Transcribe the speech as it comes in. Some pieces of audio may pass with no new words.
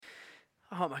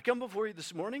I come before you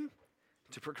this morning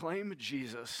to proclaim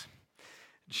Jesus.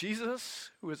 Jesus,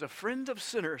 who is a friend of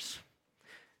sinners,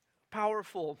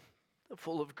 powerful,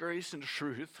 full of grace and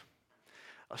truth,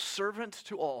 a servant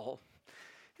to all.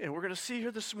 And we're going to see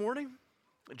here this morning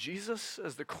Jesus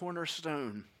as the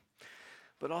cornerstone,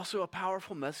 but also a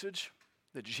powerful message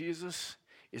that Jesus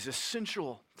is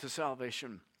essential to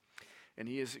salvation, and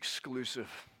he is exclusive.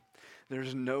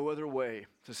 There's no other way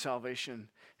to salvation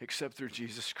except through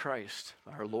Jesus Christ,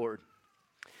 our Lord.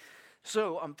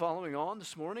 So I'm following on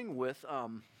this morning with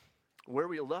where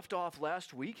we left off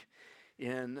last week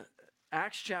in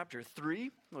Acts chapter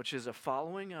 3, which is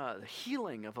following the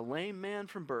healing of a lame man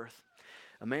from birth,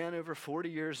 a man over 40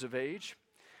 years of age,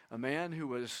 a man who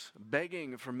was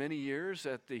begging for many years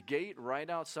at the gate right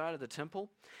outside of the temple.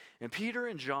 And Peter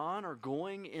and John are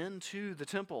going into the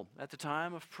temple at the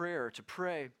time of prayer to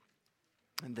pray.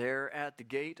 And there at the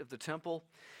gate of the temple,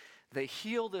 they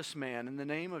heal this man in the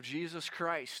name of Jesus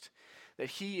Christ,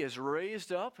 that he is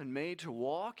raised up and made to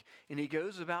walk, and he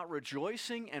goes about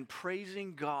rejoicing and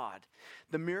praising God.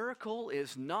 The miracle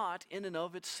is not in and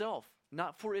of itself,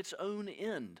 not for its own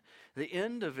end. The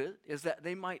end of it is that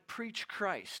they might preach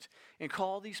Christ and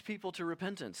call these people to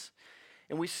repentance.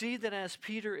 And we see that as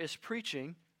Peter is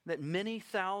preaching, that many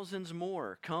thousands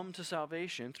more come to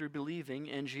salvation through believing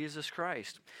in Jesus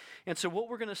Christ. And so what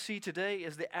we're going to see today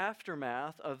is the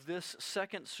aftermath of this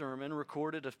second sermon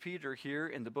recorded of Peter here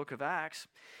in the book of Acts,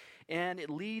 and it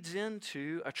leads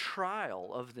into a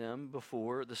trial of them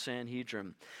before the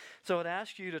Sanhedrin. So I'd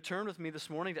ask you to turn with me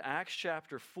this morning to Acts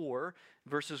chapter 4,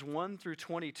 verses 1 through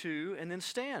 22, and then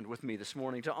stand with me this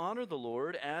morning to honor the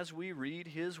Lord as we read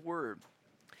his word.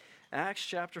 Acts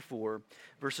chapter 4,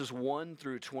 verses 1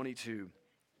 through 22.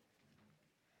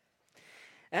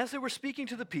 As they were speaking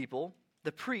to the people,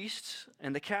 the priests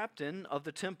and the captain of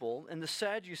the temple and the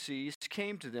Sadducees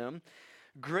came to them,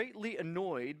 greatly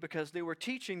annoyed because they were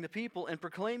teaching the people and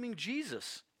proclaiming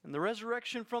Jesus and the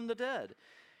resurrection from the dead.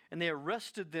 And they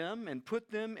arrested them and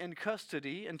put them in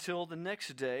custody until the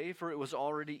next day, for it was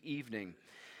already evening.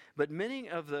 But many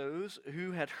of those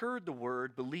who had heard the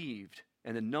word believed,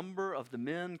 and the number of the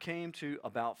men came to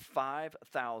about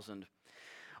 5,000.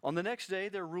 On the next day,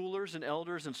 their rulers and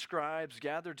elders and scribes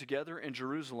gathered together in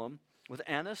Jerusalem with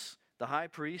Annas, the high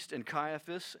priest, and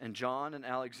Caiaphas, and John, and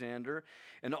Alexander,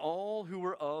 and all who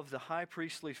were of the high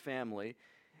priestly family.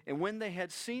 And when they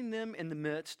had seen them in the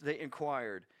midst, they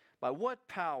inquired, "By what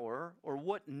power or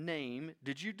what name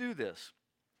did you do this?"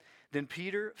 Then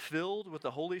Peter, filled with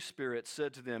the Holy Spirit,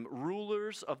 said to them,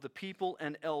 "Rulers of the people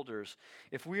and elders,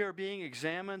 if we are being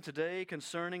examined today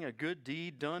concerning a good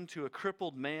deed done to a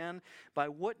crippled man, by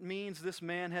what means this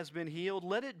man has been healed,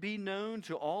 let it be known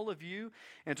to all of you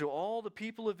and to all the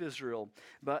people of Israel,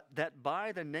 but that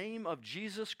by the name of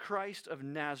Jesus Christ of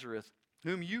Nazareth,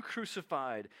 whom you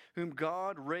crucified, whom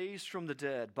God raised from the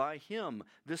dead, by him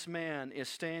this man is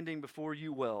standing before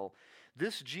you well.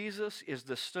 This Jesus is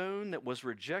the stone that was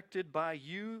rejected by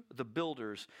you, the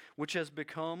builders, which has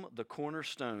become the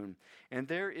cornerstone. And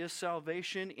there is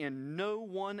salvation in no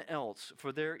one else,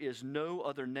 for there is no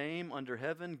other name under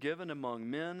heaven given among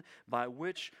men by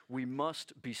which we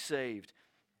must be saved."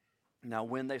 Now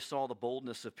when they saw the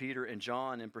boldness of Peter and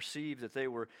John and perceived that they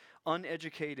were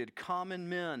uneducated, common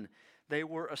men, they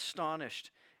were astonished,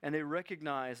 and they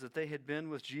recognized that they had been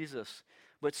with Jesus.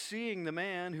 But seeing the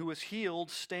man who was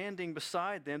healed standing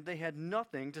beside them, they had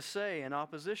nothing to say in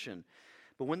opposition.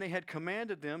 But when they had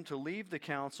commanded them to leave the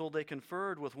council, they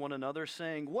conferred with one another,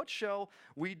 saying, "What shall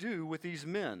we do with these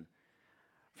men?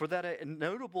 For that a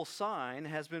notable sign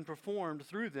has been performed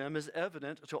through them is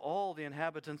evident to all the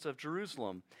inhabitants of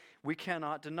Jerusalem. We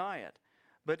cannot deny it.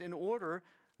 But in order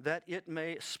that it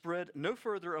may spread no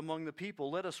further among the people,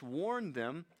 let us warn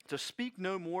them to speak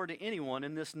no more to anyone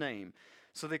in this name."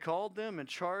 So they called them and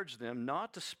charged them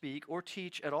not to speak or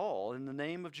teach at all in the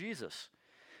name of Jesus.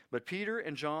 But Peter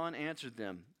and John answered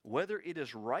them, "Whether it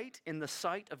is right in the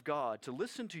sight of God to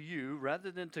listen to you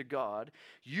rather than to God,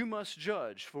 you must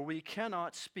judge, for we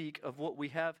cannot but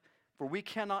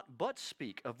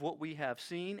speak of what we have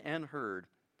seen and heard."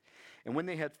 And when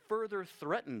they had further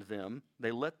threatened them,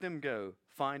 they let them go,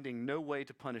 finding no way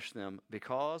to punish them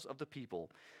because of the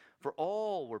people. For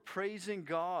all were praising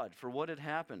God for what had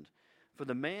happened. For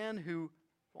the man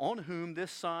on whom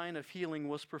this sign of healing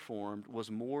was performed was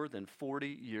more than 40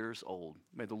 years old.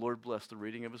 May the Lord bless the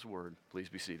reading of his word. Please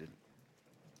be seated.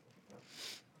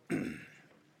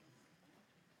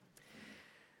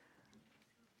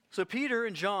 So Peter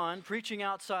and John, preaching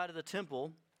outside of the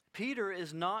temple, Peter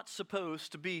is not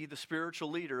supposed to be the spiritual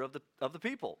leader of the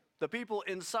people. The people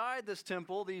inside this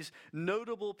temple, these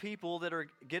notable people that are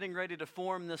getting ready to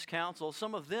form this council,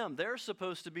 some of them, they're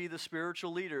supposed to be the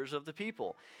spiritual leaders of the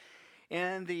people.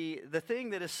 And the thing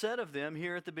that is said of them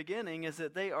here at the beginning is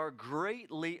that they are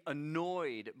greatly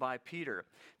annoyed by Peter.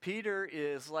 Peter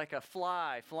is like a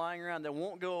fly flying around that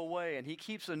won't go away, and he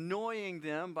keeps annoying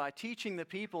them by teaching the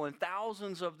people, and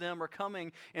thousands of them are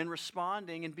coming and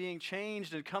responding and being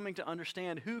changed and coming to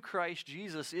understand who Christ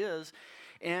Jesus is,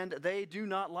 and they do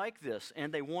not like this,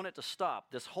 and they want it to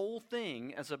stop. This whole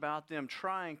thing is about them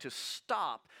trying to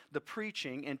stop the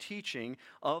preaching and teaching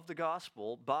of the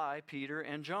gospel by Peter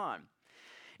and John.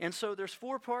 And so there's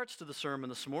 4 parts to the sermon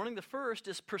this morning. The first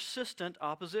is persistent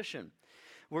opposition.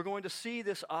 We're going to see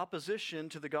this opposition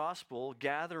to the gospel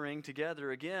gathering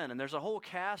together again. And there's a whole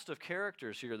cast of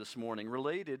characters here this morning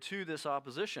related to this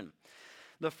opposition.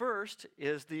 The first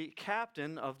is the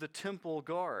captain of the temple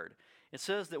guard. It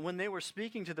says that when they were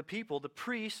speaking to the people, the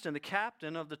priest and the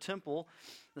captain of the temple,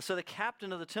 so the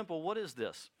captain of the temple, what is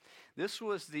this? This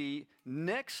was the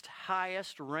next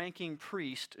highest ranking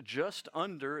priest, just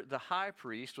under the high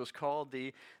priest, was called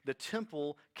the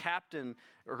temple captain,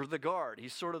 or the guard.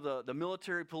 He's sort of the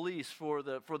military police for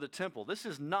the temple. This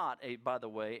is not, by the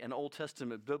way, an Old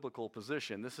Testament biblical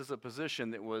position. This is a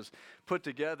position that was put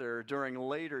together during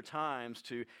later times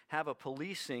to have a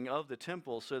policing of the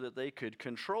temple so that they could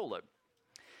control it.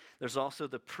 There's also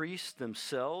the priests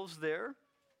themselves there.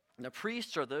 The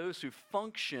priests are those who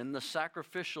function the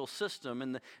sacrificial system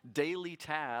and the daily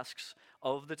tasks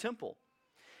of the temple.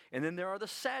 And then there are the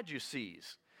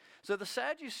Sadducees. So the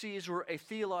Sadducees were a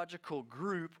theological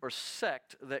group or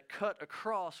sect that cut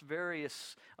across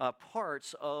various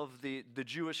parts of the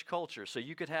Jewish culture. So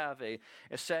you could have a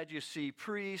Sadducee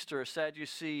priest or a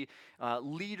Sadducee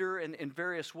leader in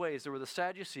various ways. There were the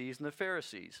Sadducees and the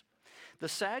Pharisees. The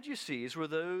Sadducees were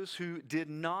those who did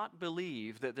not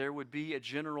believe that there would be a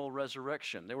general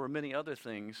resurrection. There were many other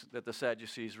things that the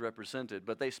Sadducees represented,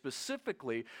 but they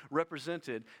specifically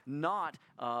represented not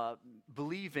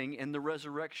believing in the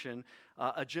resurrection,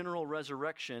 a general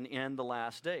resurrection in the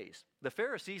last days. The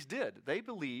Pharisees did. They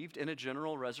believed in a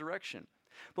general resurrection.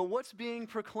 But what's being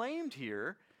proclaimed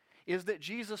here is that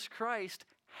Jesus Christ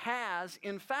has,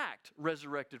 in fact,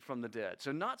 resurrected from the dead.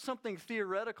 So not something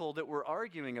theoretical that we're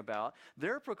arguing about.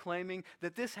 They're proclaiming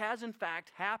that this has, in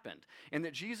fact, happened, and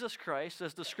that Jesus Christ,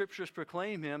 as the Scriptures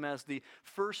proclaim him as the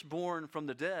firstborn from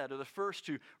the dead, or the first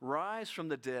to rise from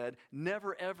the dead,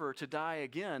 never ever to die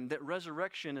again, that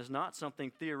resurrection is not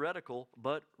something theoretical,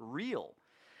 but real.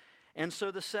 And so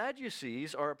the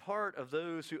Sadducees are a part of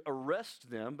those who arrest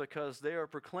them because they are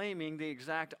proclaiming the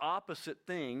exact opposite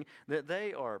thing that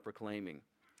they are proclaiming.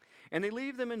 And they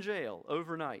leave them in jail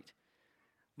overnight.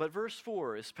 But verse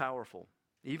 4 is powerful.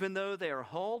 Even though they are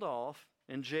hauled off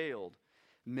and jailed,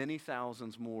 many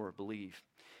thousands more believe.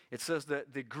 It says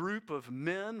that the group of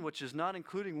men, which is not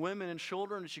including women and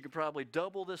children, which you could probably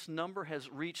double this number, has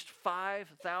reached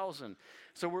 5,000.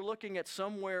 So we're looking at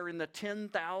somewhere in the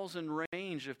 10,000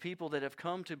 range of people that have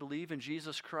come to believe in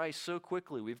Jesus Christ so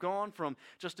quickly. We've gone from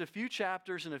just a few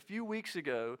chapters and a few weeks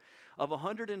ago of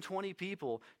 120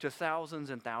 people to thousands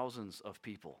and thousands of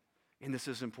people. And this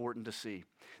is important to see,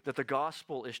 that the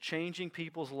gospel is changing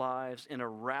people's lives in a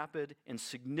rapid and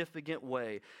significant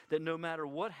way, that no matter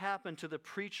what happened to the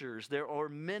preachers, there are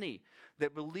many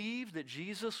that believe that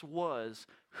Jesus was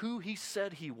who he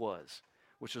said he was,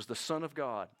 which is the Son of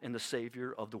God and the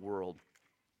Savior of the world.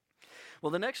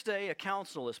 Well, the next day, a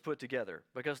council is put together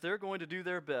because they're going to do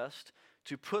their best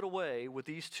to put away with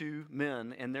these 2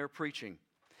 men and their preaching.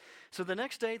 So the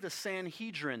next day, the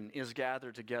Sanhedrin is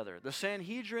gathered together. The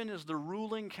Sanhedrin is the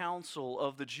ruling council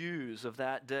of the Jews of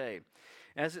that day.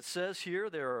 As it says here,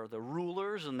 there are the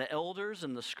rulers and the elders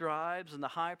and the scribes and the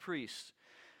high priests.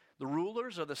 The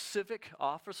rulers are the civic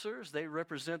officers. They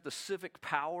represent the civic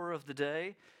power of the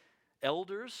day.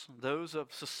 Elders, those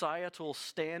of societal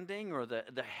standing or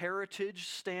the heritage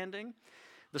standing.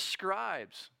 The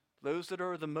scribes, those that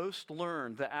are the most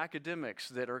learned, the academics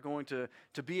that are going to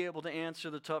be able to answer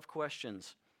the tough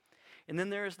questions. And then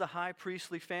there's the high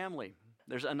priestly family.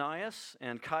 There's Ananias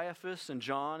and Caiaphas and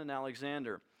John and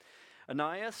Alexander.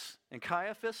 Ananias and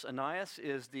Caiaphas, Ananias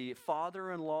is the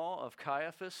father-in-law of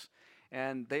Caiaphas,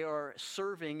 and they are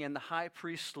serving in the high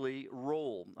priestly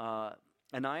role.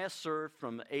 Ananias served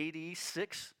from AD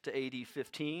 6 to AD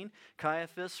 15,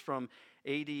 Caiaphas from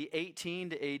AD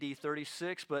 18 to AD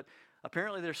 36, but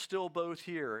apparently they're still both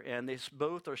here, and they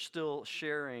both are still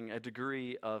sharing a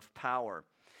degree of power.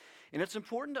 And it's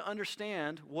important to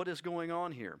understand what is going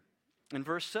on here. In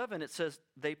verse 7, it says,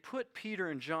 they put Peter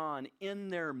and John in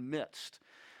their midst.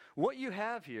 What you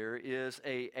have here is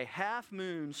a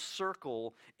half-moon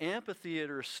circle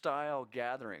amphitheater-style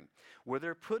gathering where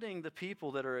they're putting the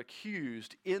people that are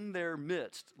accused in their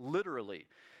midst, literally,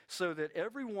 so that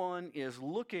everyone is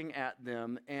looking at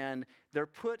them and they're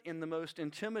put in the most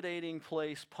intimidating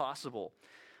place possible.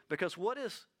 Because what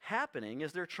is happening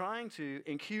is they're trying to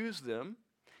accuse them,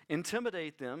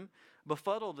 intimidate them,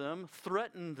 befuddle them,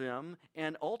 threaten them,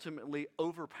 and ultimately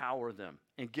overpower them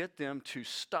and get them to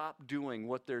stop doing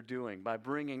what they're doing by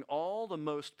bringing all the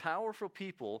most powerful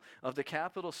people of the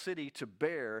capital city to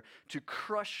bear to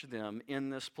crush them in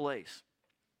this place.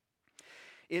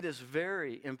 It is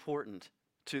very important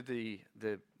to the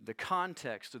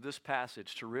context of this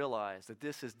passage to realize that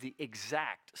this is the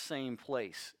exact same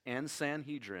place and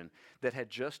Sanhedrin that had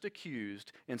just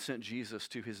accused and sent Jesus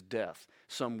to his death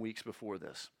some weeks before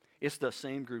this. It's the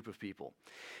same group of people.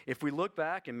 If we look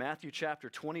back in Matthew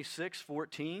chapter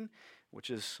 26:14, which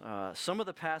is some of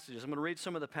the passages, I'm going to read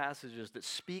some of the passages that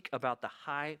speak about the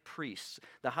high priests.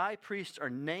 The high priests are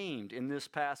named in this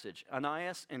passage,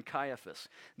 Ananias and Caiaphas,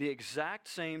 the exact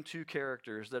same two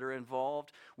characters that are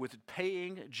involved with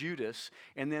paying Judas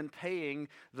and then paying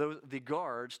the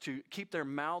guards to keep their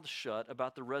mouths shut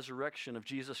about the resurrection of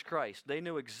Jesus Christ. They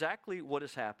know exactly what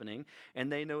is happening, and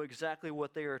they know exactly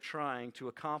what they are trying to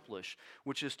accomplish,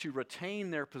 which is to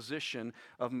retain their position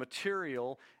of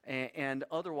material and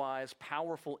otherwise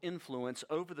powerful influence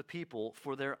over the people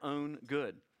for their own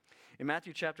good. In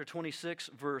Matthew chapter 26,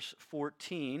 verse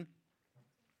 14,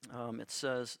 it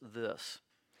says this.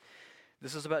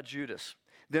 This is about Judas.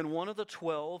 Then one of the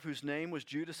 12, whose name was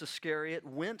Judas Iscariot,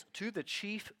 went to the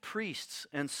chief priests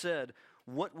and said,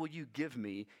 "What will you give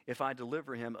me if I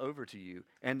deliver him over to you?"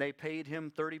 And they paid him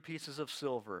 30 pieces of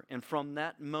silver. And from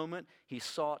that moment, he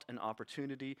sought an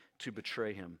opportunity to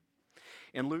betray him.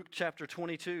 In Luke chapter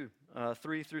 22,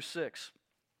 3 through 6,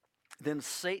 then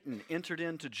Satan entered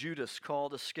into Judas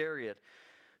called Iscariot,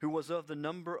 who was of the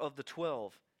number of the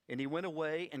 12. And he went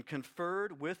away and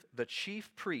conferred with the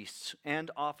chief priests and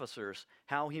officers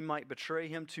how he might betray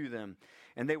him to them.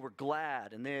 And they were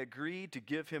glad, and they agreed to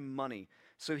give him money.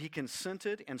 So he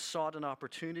consented and sought an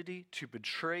opportunity to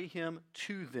betray him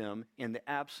to them in the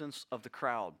absence of the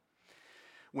crowd.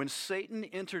 When Satan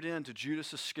entered into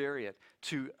Judas Iscariot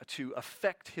to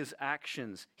affect his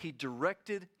actions, he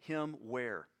directed him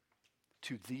where?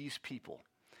 To these people.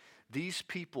 These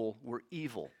people were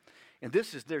evil. And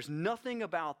there's nothing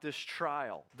about this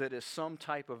trial that is some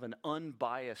type of an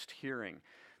unbiased hearing.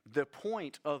 The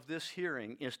point of this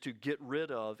hearing is to get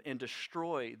rid of and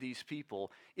destroy these people,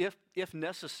 if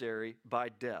necessary, by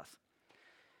death.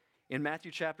 In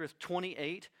Matthew chapter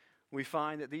 28, we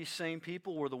find that these same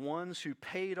people were the ones who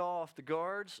paid off the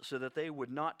guards so that they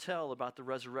would not tell about the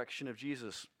resurrection of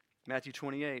Jesus. Matthew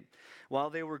 28, while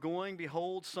they were going,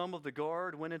 behold, some of the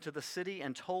guard went into the city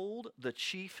and told the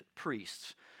chief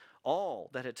priests all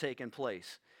that had taken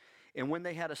place. And when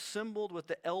they had assembled with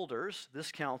the elders,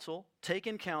 this council,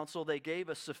 taken counsel, they gave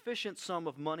a sufficient sum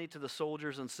of money to the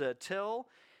soldiers and said, "Tell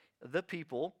the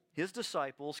people, his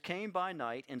disciples came by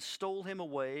night and stole him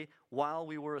away while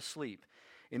we were asleep.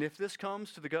 And if this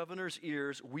comes to the governor's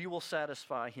ears, we will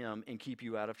satisfy him and keep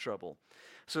you out of trouble."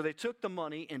 So they took the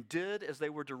money and did as they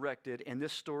were directed, and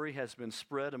this story has been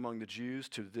spread among the Jews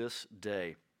to this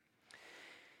day.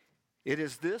 It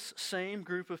is this same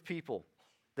group of people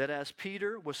that as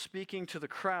Peter was speaking to the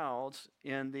crowds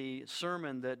in the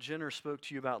sermon that Jenner spoke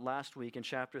to you about last week in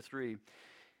chapter 3,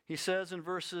 he says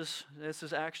this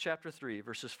is Acts chapter 3,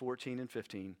 verses 14 and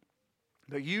 15,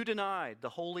 "But you denied the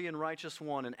holy and righteous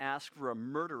one and asked for a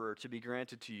murderer to be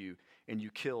granted to you, and you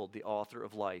killed the author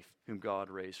of life, whom God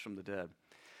raised from the dead."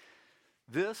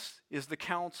 This is the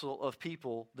council of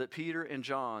people that Peter and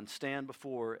John stand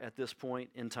before at this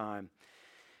point in time.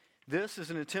 This is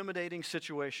an intimidating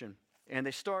situation, and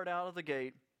they start out of the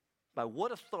gate, "By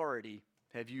what authority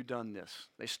have you done this?"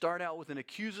 They start out with an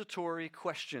accusatory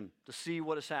question to see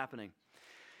what is happening.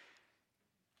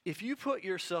 If you put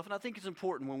yourself, and I think it's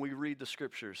important when we read the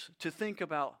scriptures, to think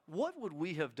about what would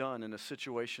we have done in a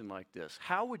situation like this?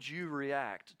 How would you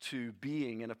react to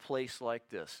being in a place like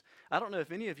this? I don't know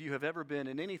if any of you have ever been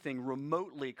in anything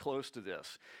remotely close to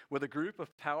this, with a group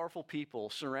of powerful people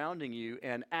surrounding you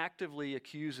and actively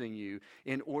accusing you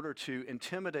in order to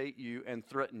intimidate you and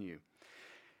threaten you.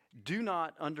 Do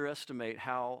not underestimate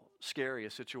how scary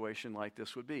a situation like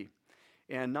this would be.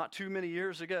 And not too many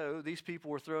years ago, these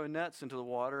people were throwing nets into the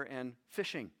water and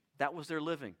fishing. That was their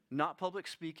living. Not public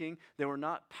speaking. They were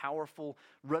not powerful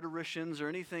rhetoricians or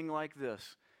anything like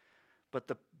this. But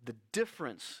the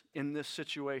difference in this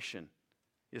situation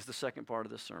is the second part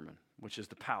of this sermon, which is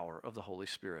the power of the Holy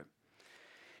Spirit.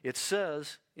 It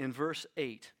says in verse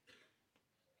 8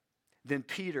 Then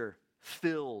Peter,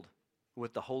 filled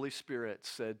with the Holy Spirit,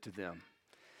 said to them,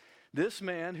 "This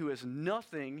man who is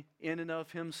nothing in and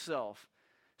of himself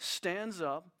stands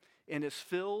up and is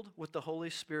filled with the Holy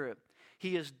Spirit.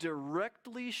 He is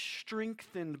directly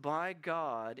strengthened by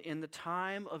God in the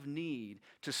time of need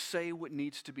to say what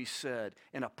needs to be said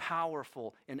in a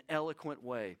powerful and eloquent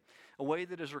way, a way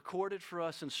that is recorded for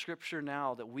us in Scripture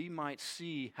now that we might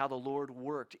see how the Lord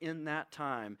worked in that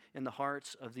time in the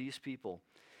hearts of these people."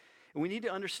 And we need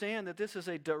to understand that this is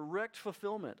a direct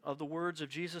fulfillment of the words of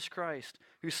Jesus Christ,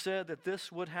 who said that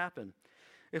this would happen.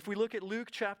 If we look at Luke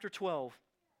chapter 12,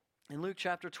 in Luke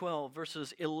chapter 12,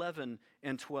 verses 11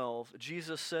 and 12,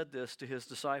 Jesus said this to his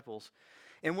disciples.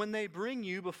 "And when they bring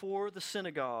you before the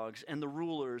synagogues and the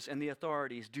rulers and the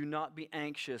authorities, do not be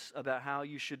anxious about how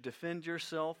you should defend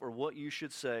yourself or what you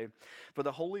should say, for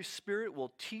the Holy Spirit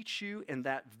will teach you in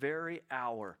that very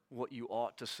hour what you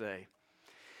ought to say."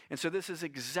 And so this is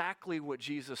exactly what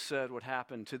Jesus said would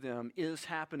happen to them, is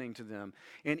happening to them.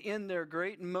 And in their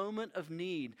great moment of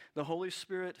need, the Holy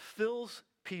Spirit fills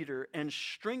Peter and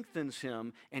strengthens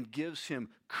him and gives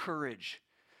him courage.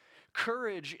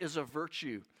 Courage is a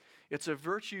virtue. It's a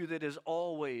virtue that is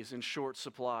always in short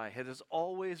supply. It has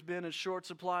always been in short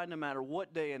supply no matter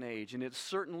what day and age, and it's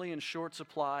certainly in short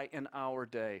supply in our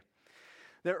day.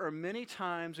 There are many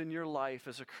times in your life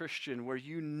as a Christian where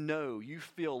you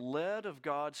feel led of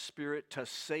God's Spirit to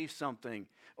say something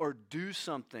or do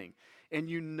something, and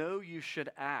you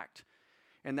should act.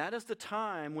 And that is the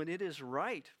time when it is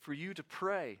right for you to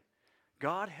pray,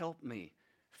 "God, help me.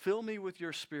 Fill me with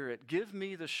your Spirit. Give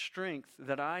me the strength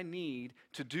that I need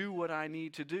to do what I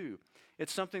need to do."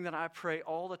 It's something that I pray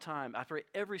all the time. I pray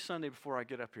every Sunday before I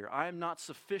get up here. I am not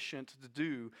sufficient to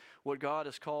do what God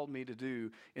has called me to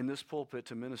do in this pulpit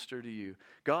to minister to you.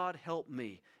 God, help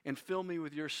me and fill me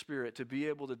with your Spirit to be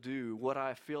able to do what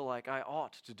I feel like I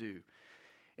ought to do.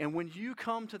 And when you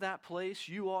come to that place,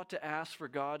 you ought to ask for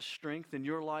God's strength in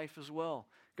your life as well.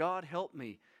 God, help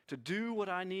me to do what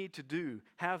I need to do.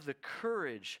 Have the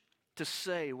courage to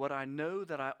say what I know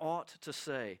that I ought to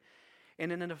say,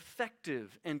 and in an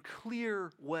effective and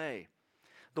clear way.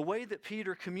 The way that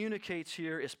Peter communicates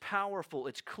here is powerful,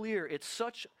 it's clear, it's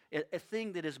such a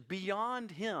thing that is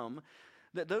beyond him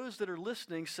that those that are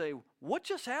listening say, "What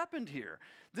just happened here?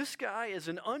 This guy is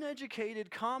an uneducated,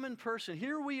 common person.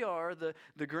 Here we are, the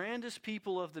grandest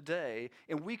people of the day,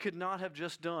 and we could not have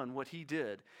just done what he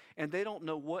did." And they don't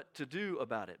know what to do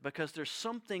about it because there's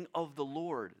something of the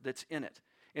Lord that's in it.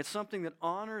 It's something that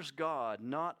honors God,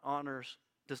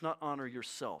 does not honor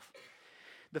yourself.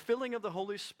 The filling of the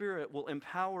Holy Spirit will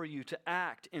empower you to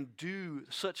act and do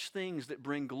such things that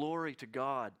bring glory to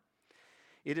God.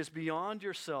 It is beyond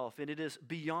yourself, and it is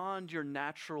beyond your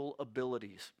natural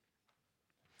abilities.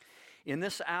 In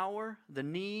this hour, the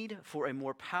need for a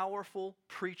more powerful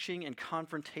preaching and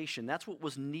confrontation, that's what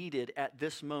was needed at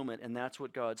this moment, and that's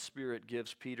what God's Spirit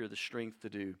gives Peter the strength to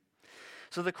do.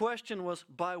 So the question was,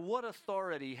 by what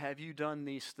authority have you done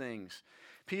these things?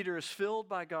 Peter is filled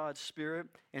by God's Spirit,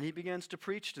 and he begins to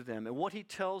preach to them. And what he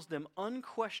tells them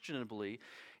unquestionably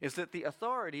is that the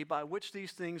authority by which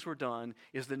these things were done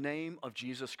is the name of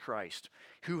Jesus Christ,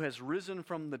 who has risen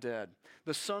from the dead,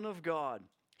 the Son of God,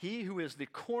 he who is the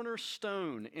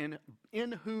cornerstone,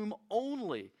 in whom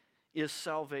only is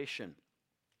salvation.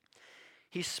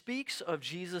 He speaks of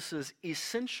Jesus'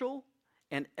 essential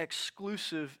and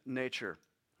exclusive nature.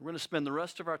 We're going to spend the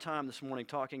rest of our time this morning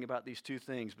talking about these two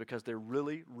things because they're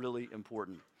really, really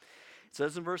important. It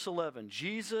says in verse 11,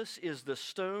 "Jesus is the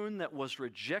stone that was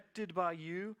rejected by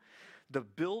you, the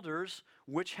builders,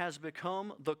 which has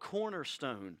become the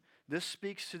cornerstone." This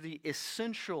speaks to the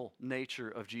essential nature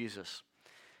of Jesus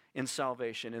in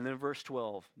salvation. And then verse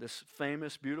 12, this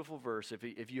famous, beautiful verse.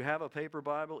 If you have a paper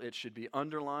Bible, it should be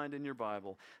underlined in your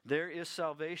Bible. "There is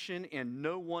salvation in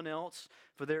no one else,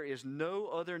 for there is no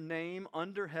other name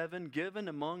under heaven given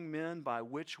among men by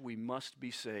which we must be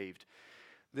saved."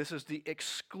 This is the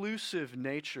exclusive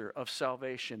nature of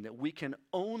salvation, that we can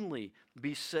only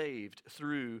be saved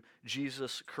through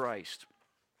Jesus Christ.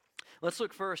 Let's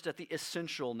look first at the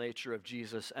essential nature of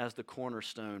Jesus as the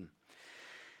cornerstone.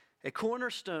 A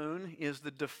cornerstone is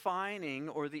the defining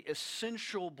or the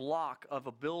essential block of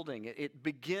a building. It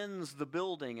begins the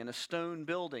building in a stone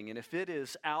building, and if it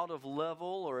is out of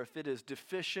level or if it is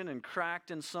deficient and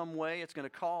cracked in some way, it's going to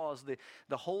cause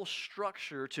the whole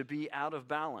structure to be out of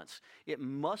balance. It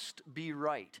must be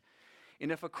right.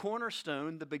 And if a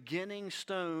cornerstone, the beginning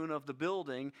stone of the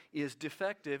building, is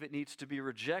defective, it needs to be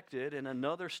rejected and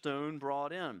another stone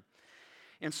brought in.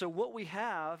 And so what we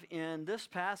have in this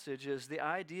passage is the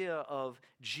idea of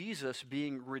Jesus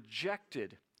being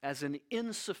rejected as an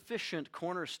insufficient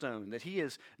cornerstone, that he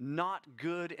is not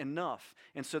good enough.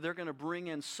 And so they're going to bring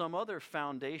in some other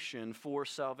foundation for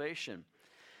salvation.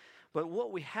 But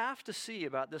what we have to see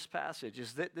about this passage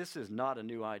is that this is not a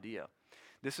new idea.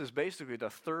 This is basically the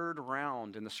third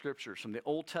round in the scriptures, from the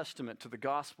Old Testament to the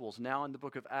Gospels, now in the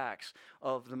book of Acts,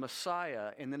 of the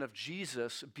Messiah and then of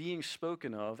Jesus being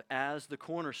spoken of as the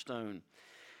cornerstone.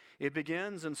 It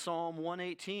begins in Psalm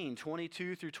 118,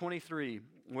 22 through 23,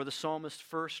 where the psalmist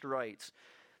first writes,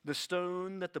 "The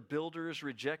stone that the builders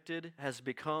rejected has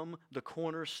become the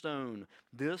cornerstone.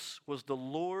 This was the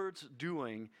Lord's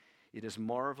doing. It is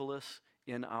marvelous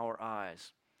in our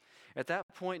eyes." At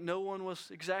that point, no one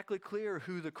was exactly clear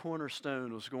who the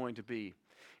cornerstone was going to be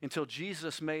until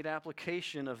Jesus made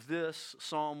application of this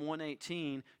Psalm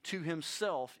 118 to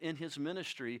himself in his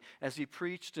ministry as he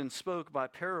preached and spoke by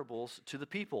parables to the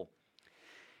people.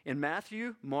 In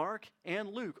Matthew, Mark, and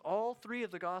Luke, all three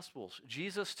of the Gospels,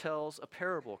 Jesus tells a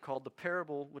parable called the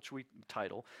parable, which we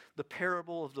title, the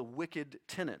parable of the wicked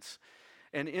tenants.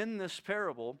 And in this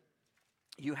parable,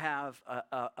 you have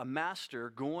a master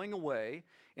going away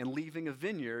and leaving a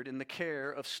vineyard in the care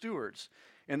of stewards.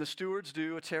 And the stewards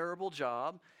do a terrible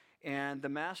job, and the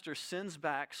master sends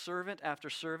back servant after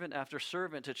servant after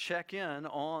servant to check in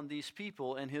on these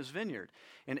people in his vineyard.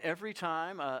 And every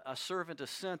time a servant is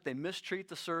sent, they mistreat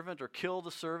the servant or kill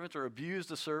the servant or abuse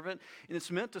the servant. And it's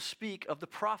meant to speak of the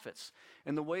prophets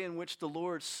and the way in which the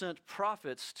Lord sent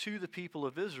prophets to the people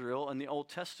of Israel in the Old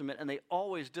Testament, and they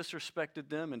always disrespected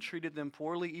them and treated them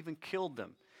poorly, even killed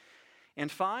them. And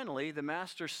finally, the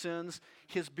master sends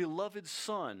his beloved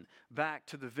son back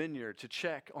to the vineyard to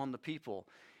check on the people.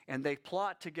 And they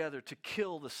plot together to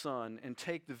kill the son and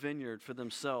take the vineyard for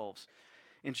themselves.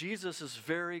 And Jesus is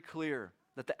very clear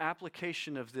that the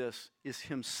application of this is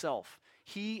himself.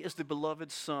 He is the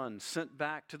beloved son sent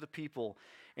back to the people,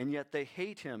 and yet they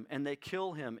hate him and they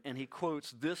kill him. And he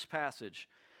quotes this passage,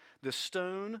 "The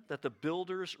stone that the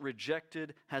builders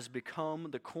rejected has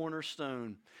become the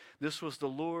cornerstone. This was the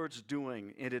Lord's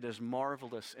doing, and it is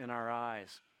marvelous in our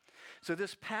eyes." So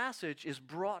this passage is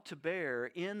brought to bear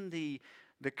in the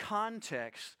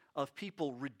context of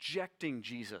people rejecting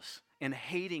Jesus and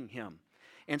hating him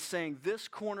and saying this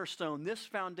cornerstone, this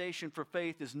foundation for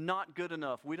faith is not good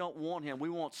enough. We don't want him. We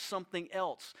want something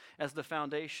else as the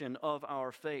foundation of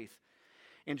our faith.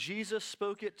 And Jesus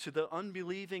spoke it to the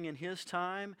unbelieving in his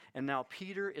time, and now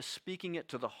Peter is speaking it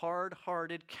to the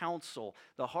hard-hearted council,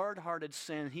 the hard-hearted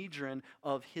Sanhedrin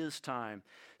of his time,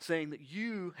 saying that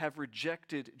you have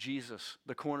rejected Jesus,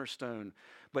 the cornerstone,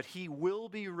 but he will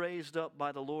be raised up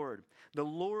by the Lord. The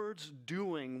Lord's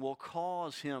doing will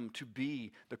cause him to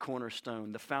be the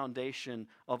cornerstone, the foundation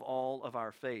of all of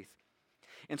our faith.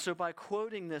 And so by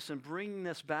quoting this and bringing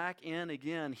this back in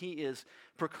again, he is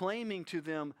proclaiming to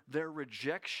them their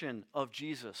rejection of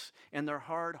Jesus and their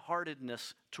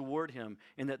hard-heartedness toward him,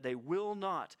 and that they will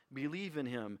not believe in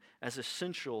him as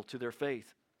essential to their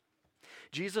faith.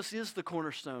 Jesus is the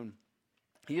cornerstone.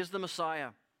 He is the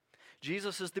Messiah.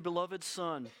 Jesus is the beloved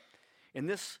Son. And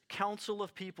this council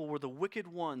of people were the wicked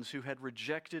ones who had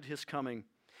rejected his coming,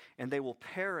 and they will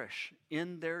perish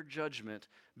in their judgment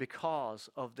because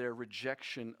of their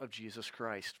rejection of Jesus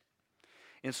Christ.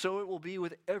 And so it will be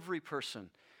with every person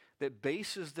that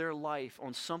bases their life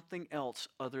on something else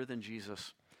other than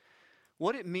Jesus.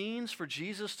 What it means for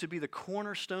Jesus to be the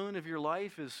cornerstone of your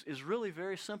life is really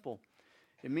very simple.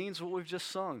 It means what we've just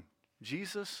sung,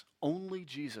 Jesus, only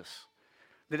Jesus.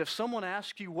 That if someone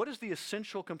asks you, what is the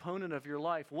essential component of your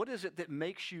life? What is it that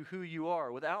makes you who you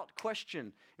are? Without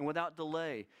question and without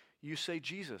delay, you say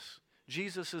Jesus.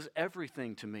 Jesus is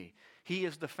everything to me. He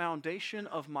is the foundation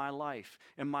of my life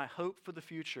and my hope for the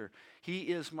future. He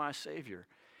is my Savior.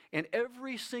 And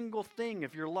every single thing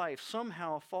of your life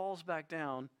somehow falls back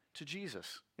down to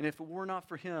Jesus. And if it were not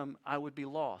for him, I would be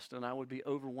lost and I would be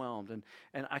overwhelmed,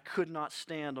 and I could not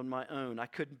stand on my own. I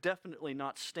could definitely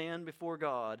not stand before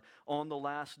God on the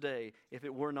last day if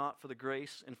it were not for the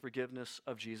grace and forgiveness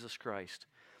of Jesus Christ.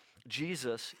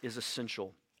 Jesus is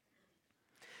essential.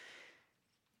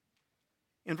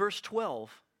 In verse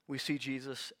 12, we see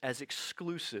Jesus as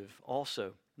exclusive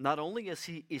also. Not only is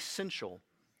he essential,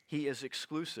 he is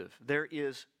exclusive. There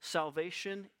is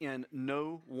salvation in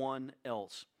no one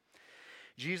else.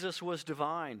 Jesus was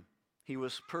divine. He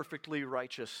was perfectly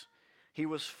righteous. He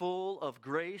was full of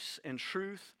grace and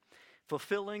truth,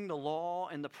 fulfilling the law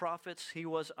and the prophets. He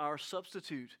was our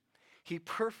substitute. He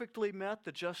perfectly met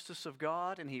the justice of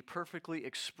God, and he perfectly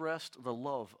expressed the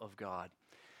love of God.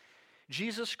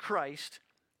 Jesus Christ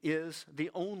is the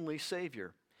only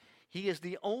Savior. He is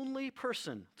the only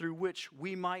person through which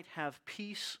we might have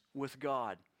peace with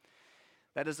God.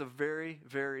 That is a very,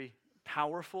 very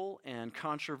powerful and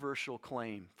controversial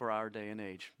claim for our day and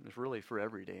age. It's really for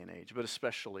every day and age, but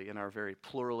especially in our very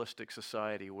pluralistic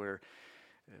society where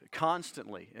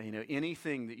constantly,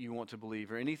 anything that you want to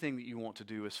believe or anything that you want to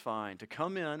do is fine. To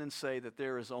come in and say that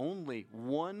there is only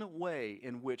one way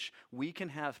in which we can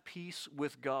have peace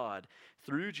with God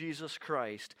through Jesus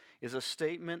Christ is a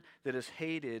statement that is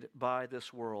hated by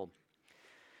this world.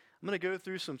 I'm going to go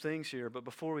through some things here, but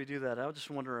before we do that, I just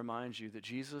want to remind you that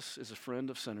Jesus is a friend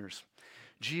of sinners.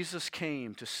 Jesus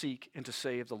came to seek and to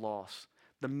save the lost.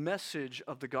 The message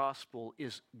of the gospel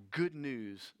is good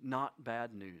news, not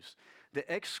bad news. The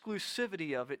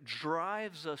exclusivity of it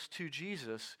drives us to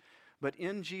Jesus, but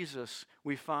in Jesus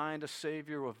we find a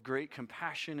Savior of great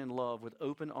compassion and love with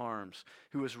open arms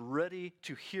who is ready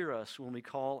to hear us when we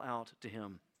call out to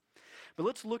him. But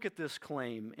let's look at this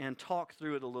claim and talk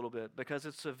through it a little bit because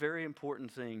it's a very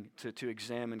important thing to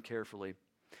examine carefully.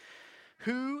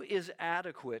 Who is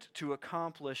adequate to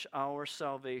accomplish our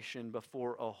salvation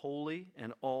before a holy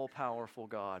and all-powerful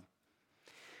God?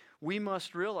 We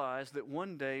must realize that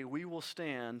one day we will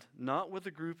stand not with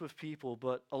a group of people,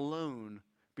 but alone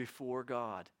before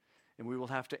God. And we will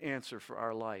have to answer for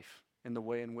our life and the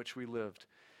way in which we lived.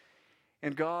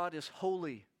 And God is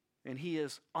holy, and he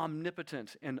is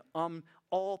omnipotent and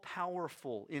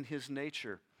all-powerful in his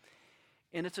nature.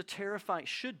 And it's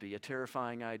should be a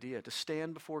terrifying idea to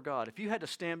stand before God. If you had to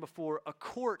stand before a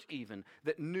court even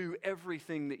that knew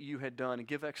everything that you had done and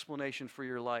give explanation for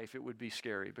your life, it would be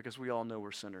scary because we all know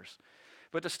we're sinners.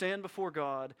 But to stand before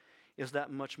God is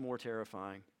that much more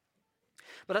terrifying.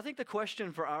 But I think the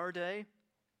question for our day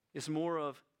is more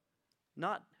of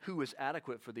not who is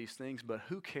adequate for these things, but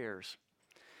who cares?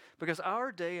 Because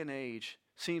our day and age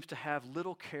seems to have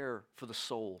little care for the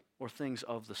soul or things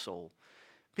of the soul.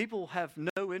 People have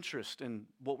no interest in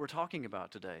what we're talking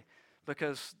about today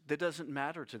because that doesn't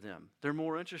matter to them. They're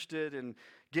more interested in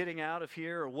getting out of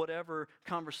here or whatever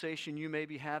conversation you may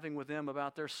be having with them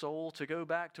about their soul to go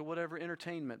back to whatever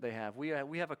entertainment they have. We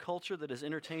have a culture that is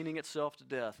entertaining itself to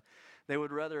death. They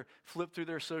would rather flip through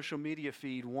their social media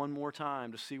feed one more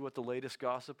time to see what the latest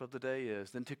gossip of the day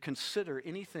is than to consider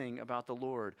anything about the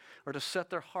Lord or to set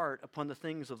their heart upon the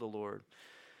things of the Lord.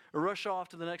 Or rush off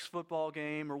to the next football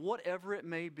game, or whatever it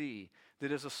may be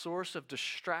that is a source of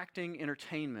distracting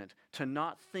entertainment to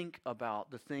not think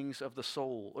about the things of the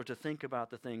soul or to think about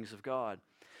the things of God.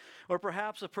 Or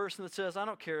perhaps a person that says, I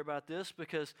don't care about this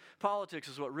because politics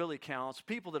is what really counts.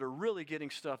 People that are really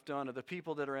getting stuff done are the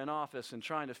people that are in office and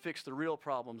trying to fix the real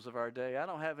problems of our day. I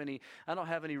don't have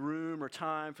any room or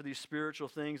time for these spiritual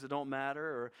things that don't matter.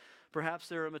 Or perhaps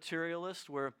they're a materialist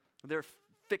where their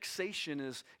fixation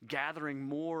is gathering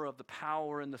more of the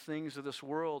power and the things of this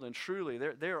world, and truly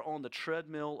they're on the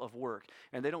treadmill of work,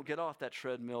 and they don't get off that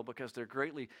treadmill because they're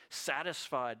greatly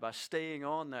satisfied by staying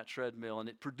on that treadmill, and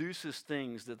it produces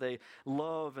things that they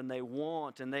love and they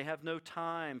want, and they have no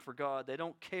time for God. They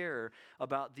don't care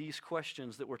about these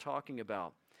questions that we're talking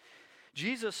about.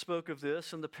 Jesus spoke of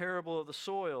this in the parable of the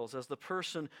soils as the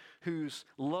person whose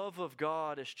love of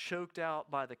God is choked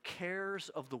out by the cares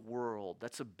of the world.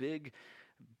 That's a big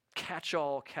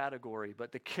catch-all category,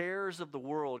 but the cares of the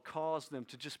world cause them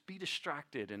to just be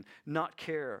distracted and not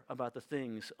care about the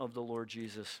things of the Lord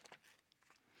Jesus.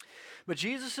 But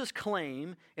Jesus'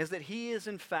 claim is that he is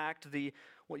in fact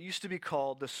what used to be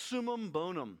called the summum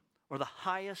bonum, or the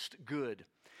highest good.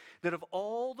 That of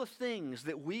all the things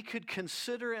that we could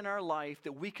consider in our life,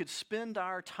 that we could spend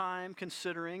our time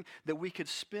considering, that we could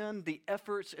spend the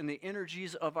efforts and the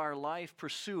energies of our life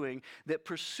pursuing, that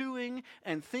pursuing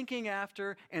and thinking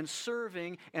after and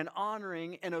serving and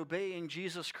honoring and obeying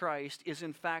Jesus Christ is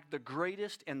in fact the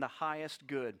greatest and the highest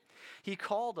good. He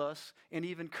called us and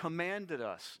even commanded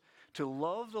us to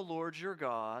love the Lord your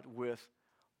God with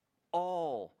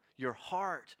all your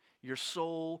heart, your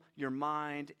soul, your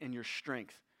mind, and your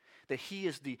strength. That he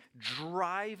is the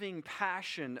driving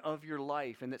passion of your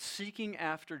life, and that seeking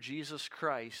after Jesus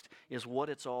Christ is what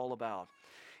it's all about.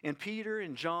 And Peter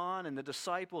and John and the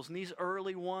disciples and these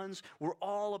early ones were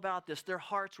all about this. Their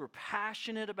hearts were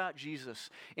passionate about Jesus,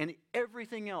 and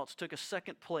everything else took a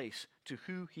second place to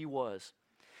who he was.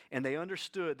 And they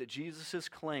understood that Jesus'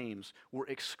 claims were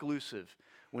exclusive.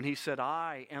 When he said,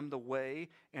 I am the way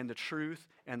and the truth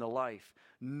and the life.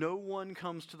 No one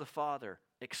comes to the Father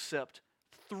except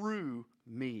through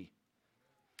me.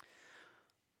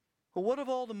 Well, what of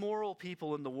all the moral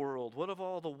people in the world? What of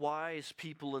all the wise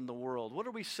people in the world? What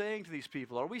are we saying to these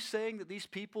people? Are we saying that these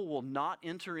people will not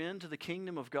enter into the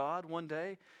kingdom of God one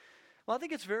day? Well, I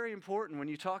think it's very important when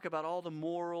you talk about all the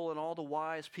moral and all the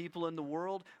wise people in the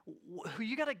world,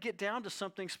 you got to get down to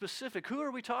something specific. Who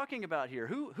are we talking about here?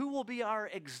 Who will be our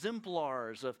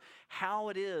exemplars of how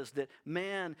it is that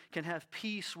man can have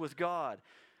peace with God?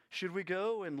 Should we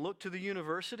go and look to the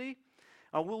university?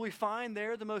 Will we find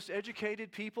there the most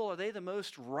educated people? Are they the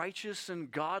most righteous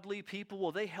and godly people?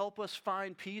 Will they help us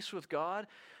find peace with God?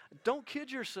 Don't kid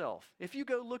yourself. If you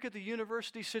go look at the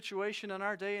university situation in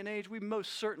our day and age, we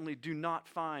most certainly do not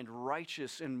find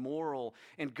righteous and moral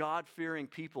and God-fearing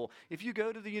people. If you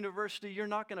go to the university, you're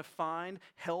not going to find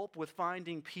help with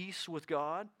finding peace with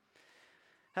God.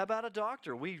 How about a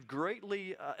doctor? We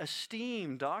greatly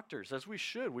esteem doctors, as we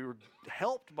should. We were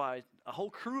helped by a whole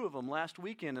crew of them last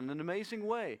weekend in an amazing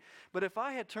way. But if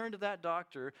I had turned to that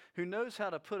doctor who knows how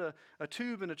to put a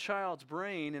tube in a child's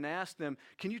brain and asked them,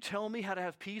 can you tell me how to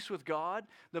have peace with God?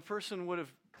 The person would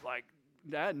have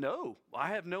no, I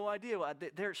have no idea.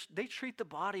 They treat the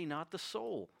body, not the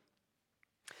soul.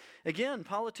 Again,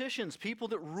 politicians, people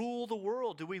that rule the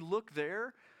world, do we look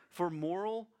there for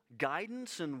moral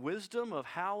guidance and wisdom of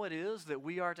how it is that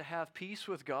we are to have peace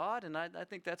with God? And I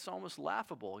think that's almost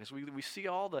laughable because we see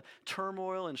all the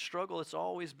turmoil and struggle that's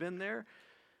always been there.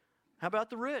 How about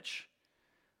the rich?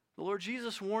 The Lord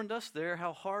Jesus warned us there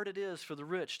how hard it is for the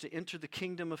rich to enter the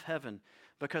kingdom of heaven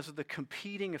because of the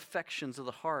competing affections of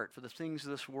the heart for the things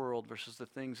of this world versus the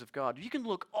things of God. You can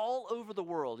look all over the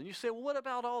world and you say, well, what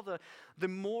about all the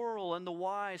moral and the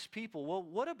wise people? Well,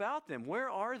 what about them? Where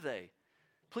are they?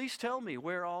 Please tell me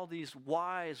where all these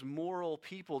wise, moral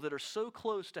people that are so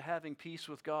close to having peace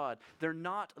with God, they're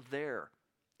not there.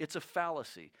 It's a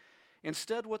fallacy.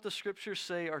 Instead, what the scriptures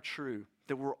say are true,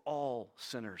 that we're all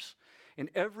sinners. And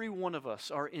every one of us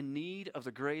are in need of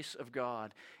the grace of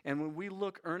God. And when we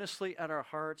look earnestly at our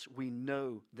hearts, we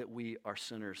know that we are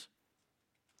sinners.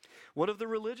 What of the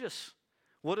religious?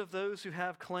 What of those who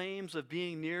have claims of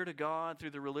being near to God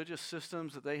through the religious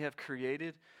systems that they have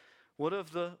created? What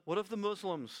of the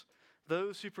Muslims,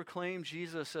 those who proclaim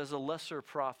Jesus as a lesser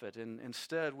prophet, and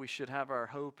instead we should have our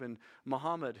hope in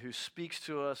Muhammad, who speaks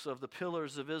to us of the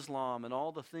pillars of Islam and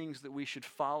all the things that we should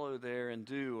follow there and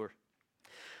do, or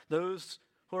those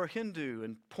who are Hindu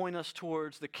and point us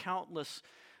towards the countless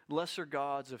lesser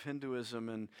gods of Hinduism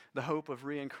and the hope of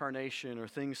reincarnation or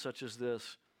things such as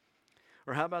this.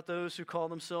 Or how about those who call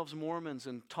themselves Mormons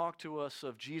and talk to us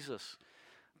of Jesus?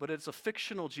 But it's a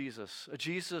fictional Jesus, a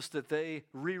Jesus that they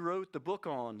rewrote the book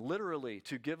on, literally,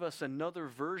 to give us another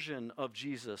version of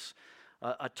Jesus,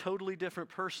 a totally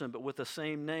different person, but with the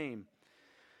same name.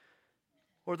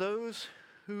 Or those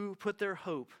who put their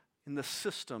hope in the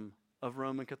system of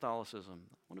Roman Catholicism.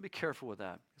 I want to be careful with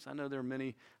that, because I know there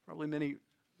are probably many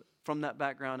from that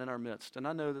background in our midst. And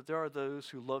I know that there are those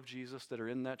who love Jesus that are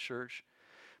in that church.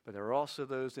 But there are also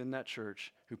those in that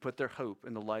church who put their hope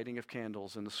in the lighting of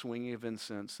candles and the swinging of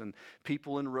incense and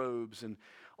people in robes and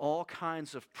all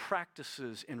kinds of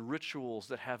practices and rituals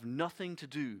that have nothing to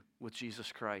do with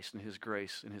Jesus Christ and his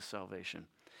grace and his salvation.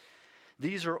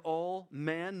 These are all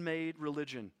man-made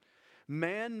religion,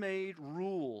 man-made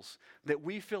rules that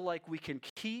we feel like we can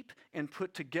keep and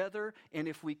put together, and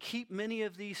if we keep many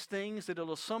of these things, that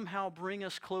it'll somehow bring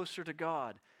us closer to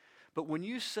God. But when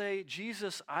you say,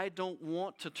 Jesus, I don't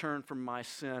want to turn from my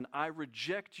sin, I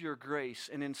reject your grace,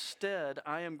 and instead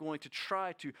I am going to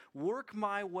try to work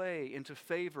my way into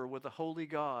favor with the holy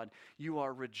God, you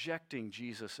are rejecting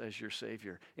Jesus as your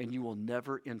Savior, and you will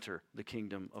never enter the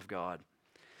kingdom of God.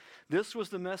 This was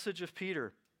the message of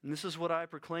Peter, and this is what I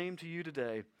proclaim to you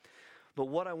today. But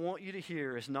what I want you to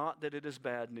hear is not that it is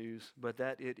bad news, but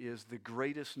that it is the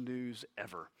greatest news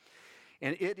ever.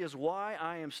 And it is why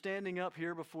I am standing up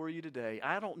here before you today.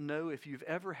 I don't know if you've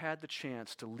ever had the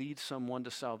chance to lead someone to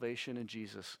salvation in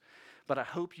Jesus, but I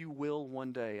hope you will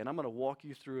one day. And I'm going to walk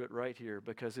you through it right here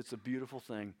because it's a beautiful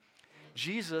thing.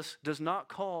 Jesus does not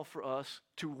call for us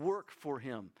to work for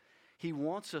him. He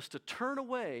wants us to turn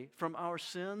away from our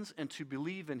sins and to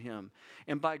believe in him.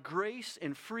 And by grace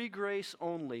and free grace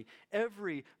only,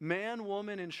 every man,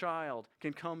 woman, and child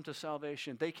can come to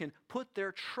salvation. They can put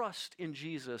their trust in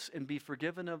Jesus and be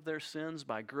forgiven of their sins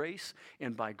by grace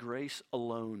and by grace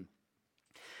alone.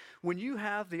 When you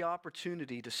have the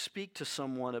opportunity to speak to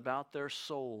someone about their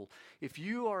soul, if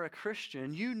you are a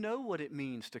Christian, you know what it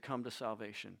means to come to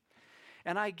salvation.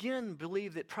 And I again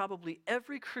believe that probably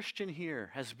every Christian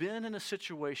here has been in a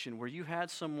situation where you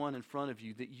had someone in front of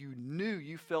you that you knew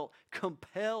you felt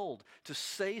compelled to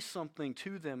say something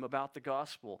to them about the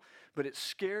gospel, but it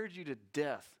scared you to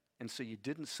death, and so you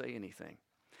didn't say anything.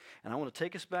 And I want to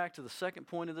take us back to the second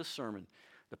point of this sermon,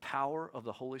 the power of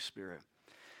the Holy Spirit.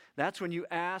 That's when you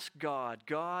ask God,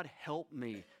 God, help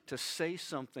me to say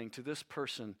something to this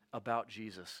person about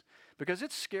Jesus. Because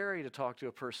it's scary to talk to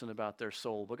a person about their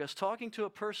soul. Because talking to a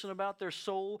person about their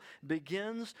soul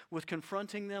begins with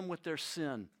confronting them with their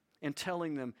sin and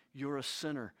telling them you're a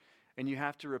sinner and you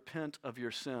have to repent of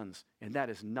your sins. And that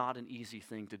is not an easy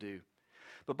thing to do.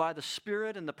 But by the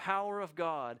Spirit and the power of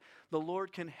God, the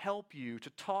Lord can help you to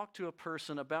talk to a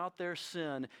person about their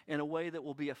sin in a way that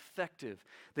will be effective,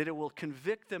 that it will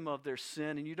convict them of their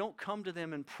sin, and you don't come to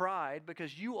them in pride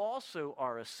because you also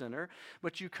are a sinner,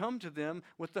 but you come to them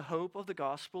with the hope of the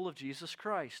gospel of Jesus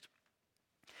Christ.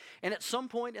 And at some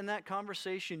point in that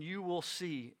conversation, you will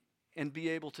see and be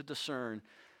able to discern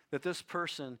that this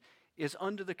person is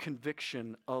under the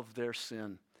conviction of their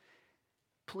sin.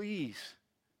 Please,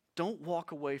 don't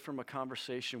walk away from a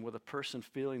conversation with a person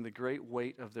feeling the great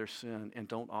weight of their sin and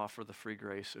don't offer the free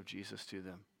grace of Jesus to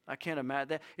them. I can't imagine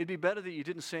that. It'd be better that you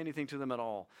didn't say anything to them at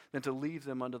all than to leave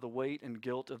them under the weight and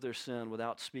guilt of their sin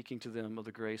without speaking to them of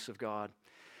the grace of God.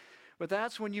 But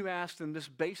that's when you ask them this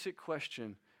basic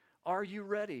question: are you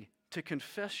ready to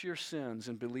confess your sins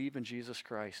and believe in Jesus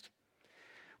Christ?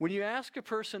 When you ask a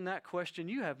person that question,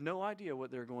 you have no idea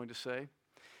what they're going to say.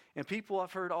 And people,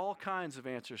 I've heard all kinds of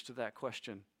answers to that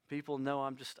question. People know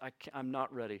I'm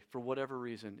not ready for whatever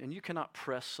reason. And you cannot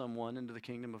press someone into the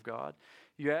kingdom of God.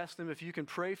 You ask them if you can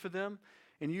pray for them,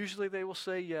 and usually they will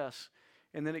say yes.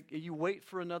 And then you wait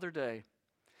for another day.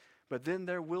 But then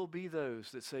there will be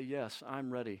those that say, yes, I'm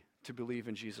ready to believe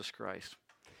in Jesus Christ.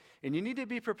 And you need to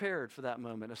be prepared for that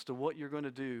moment as to what you're going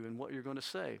to do and what you're going to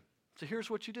say. So here's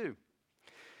what you do.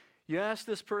 You ask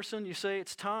this person, you say,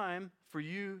 it's time for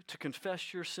you to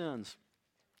confess your sins.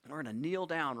 We're going to kneel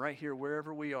down right here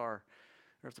wherever we are.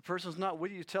 Or if the person's not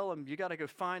with you, tell them you got to go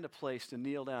find a place to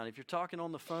kneel down. If you're talking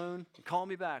on the phone, call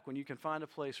me back when you can find a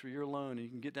place where you're alone and you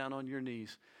can get down on your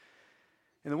knees.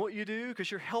 And then what you do,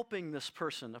 because you're helping this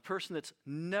person, a person that's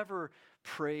never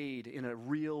prayed in a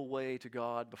real way to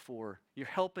God before, you're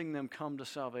helping them come to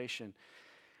salvation.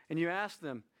 And you ask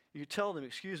them, you tell them,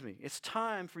 it's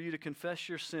time for you to confess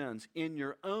your sins in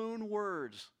your own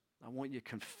words. I want you to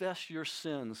confess your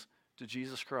sins to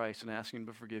Jesus Christ and ask Him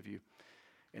to forgive you.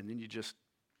 And then you just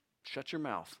shut your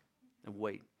mouth and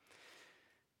wait.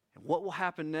 And what will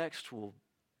happen next will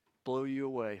blow you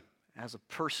away as a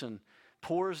person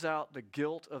pours out the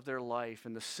guilt of their life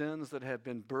and the sins that have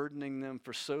been burdening them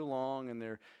for so long, and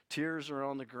their tears are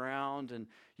on the ground, and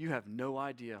you have no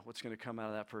idea what's going to come out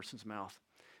of that person's mouth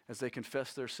as they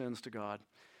confess their sins to God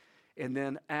and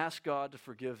then ask God to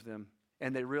forgive them.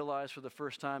 And they realize for the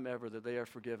first time ever that they are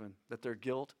forgiven, that their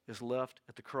guilt is left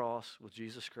at the cross with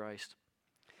Jesus Christ.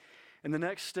 And the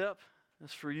next step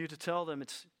is for you to tell them,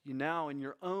 it's you now in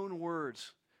your own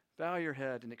words, bow your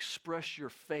head and express your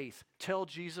faith. Tell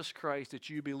Jesus Christ that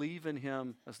you believe in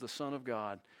Him as the Son of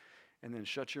God, and then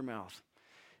shut your mouth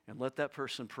and let that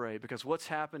person pray. Because what's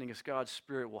happening is God's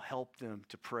Spirit will help them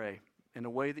to pray in a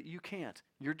way that you can't.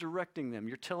 You're directing them.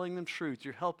 You're telling them truth.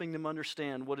 You're helping them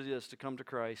understand what it is to come to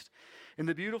Christ. And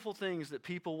the beautiful things that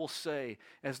people will say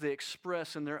as they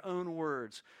express in their own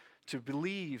words to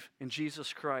believe in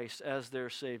Jesus Christ as their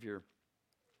Savior.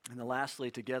 And then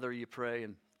lastly, together you pray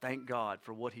and thank God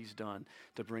for what He's done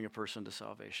to bring a person to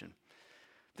salvation.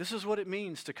 This is what it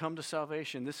means to come to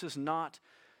salvation. This is not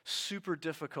super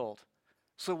difficult.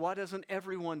 So why doesn't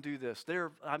everyone do this?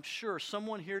 I'm sure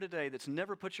someone here today that's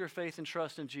never put your faith and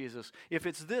trust in Jesus. If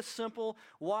it's this simple,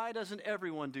 why doesn't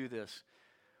everyone do this?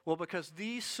 Well, because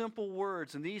these simple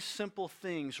words and these simple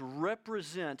things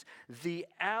represent the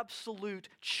absolute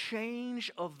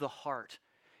change of the heart.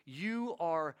 You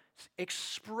are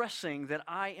expressing that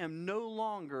I am no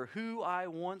longer who I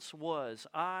once was.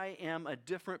 I am a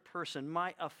different person.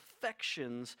 My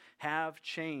affections have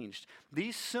changed.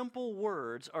 These simple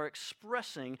words are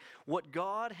expressing what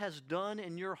God has done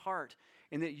in your heart,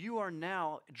 and that you are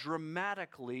now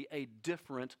dramatically a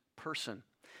different person.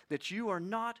 That you are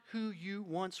not who you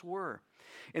once were,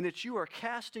 and that you are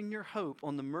casting your hope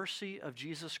on the mercy of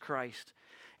Jesus Christ.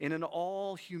 And in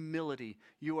all humility,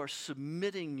 you are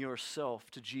submitting yourself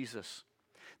to Jesus.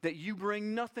 That you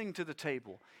bring nothing to the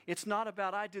table. It's not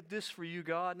about, I did this for you,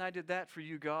 God, and I did that for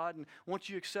you, God, and once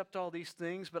you accept all these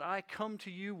things, but I come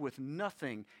to you with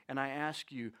nothing, and I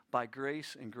ask you by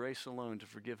grace and grace alone to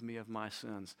forgive me of my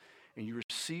sins. And you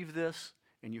receive this,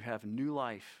 and you have new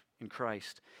life in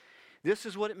Christ. This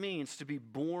is what it means to be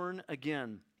born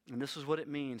again, and this is what it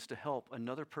means to help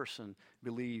another person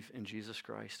believe in Jesus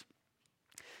Christ.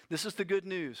 This is the good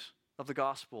news of the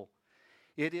gospel.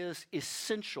 It is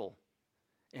essential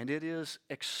and it is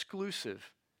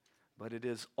exclusive, but it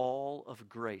is all of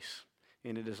grace.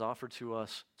 and it is offered to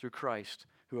us through Christ,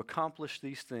 who accomplished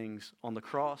these things on the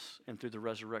cross and through the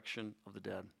resurrection of the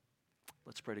dead.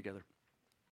 Let's pray together.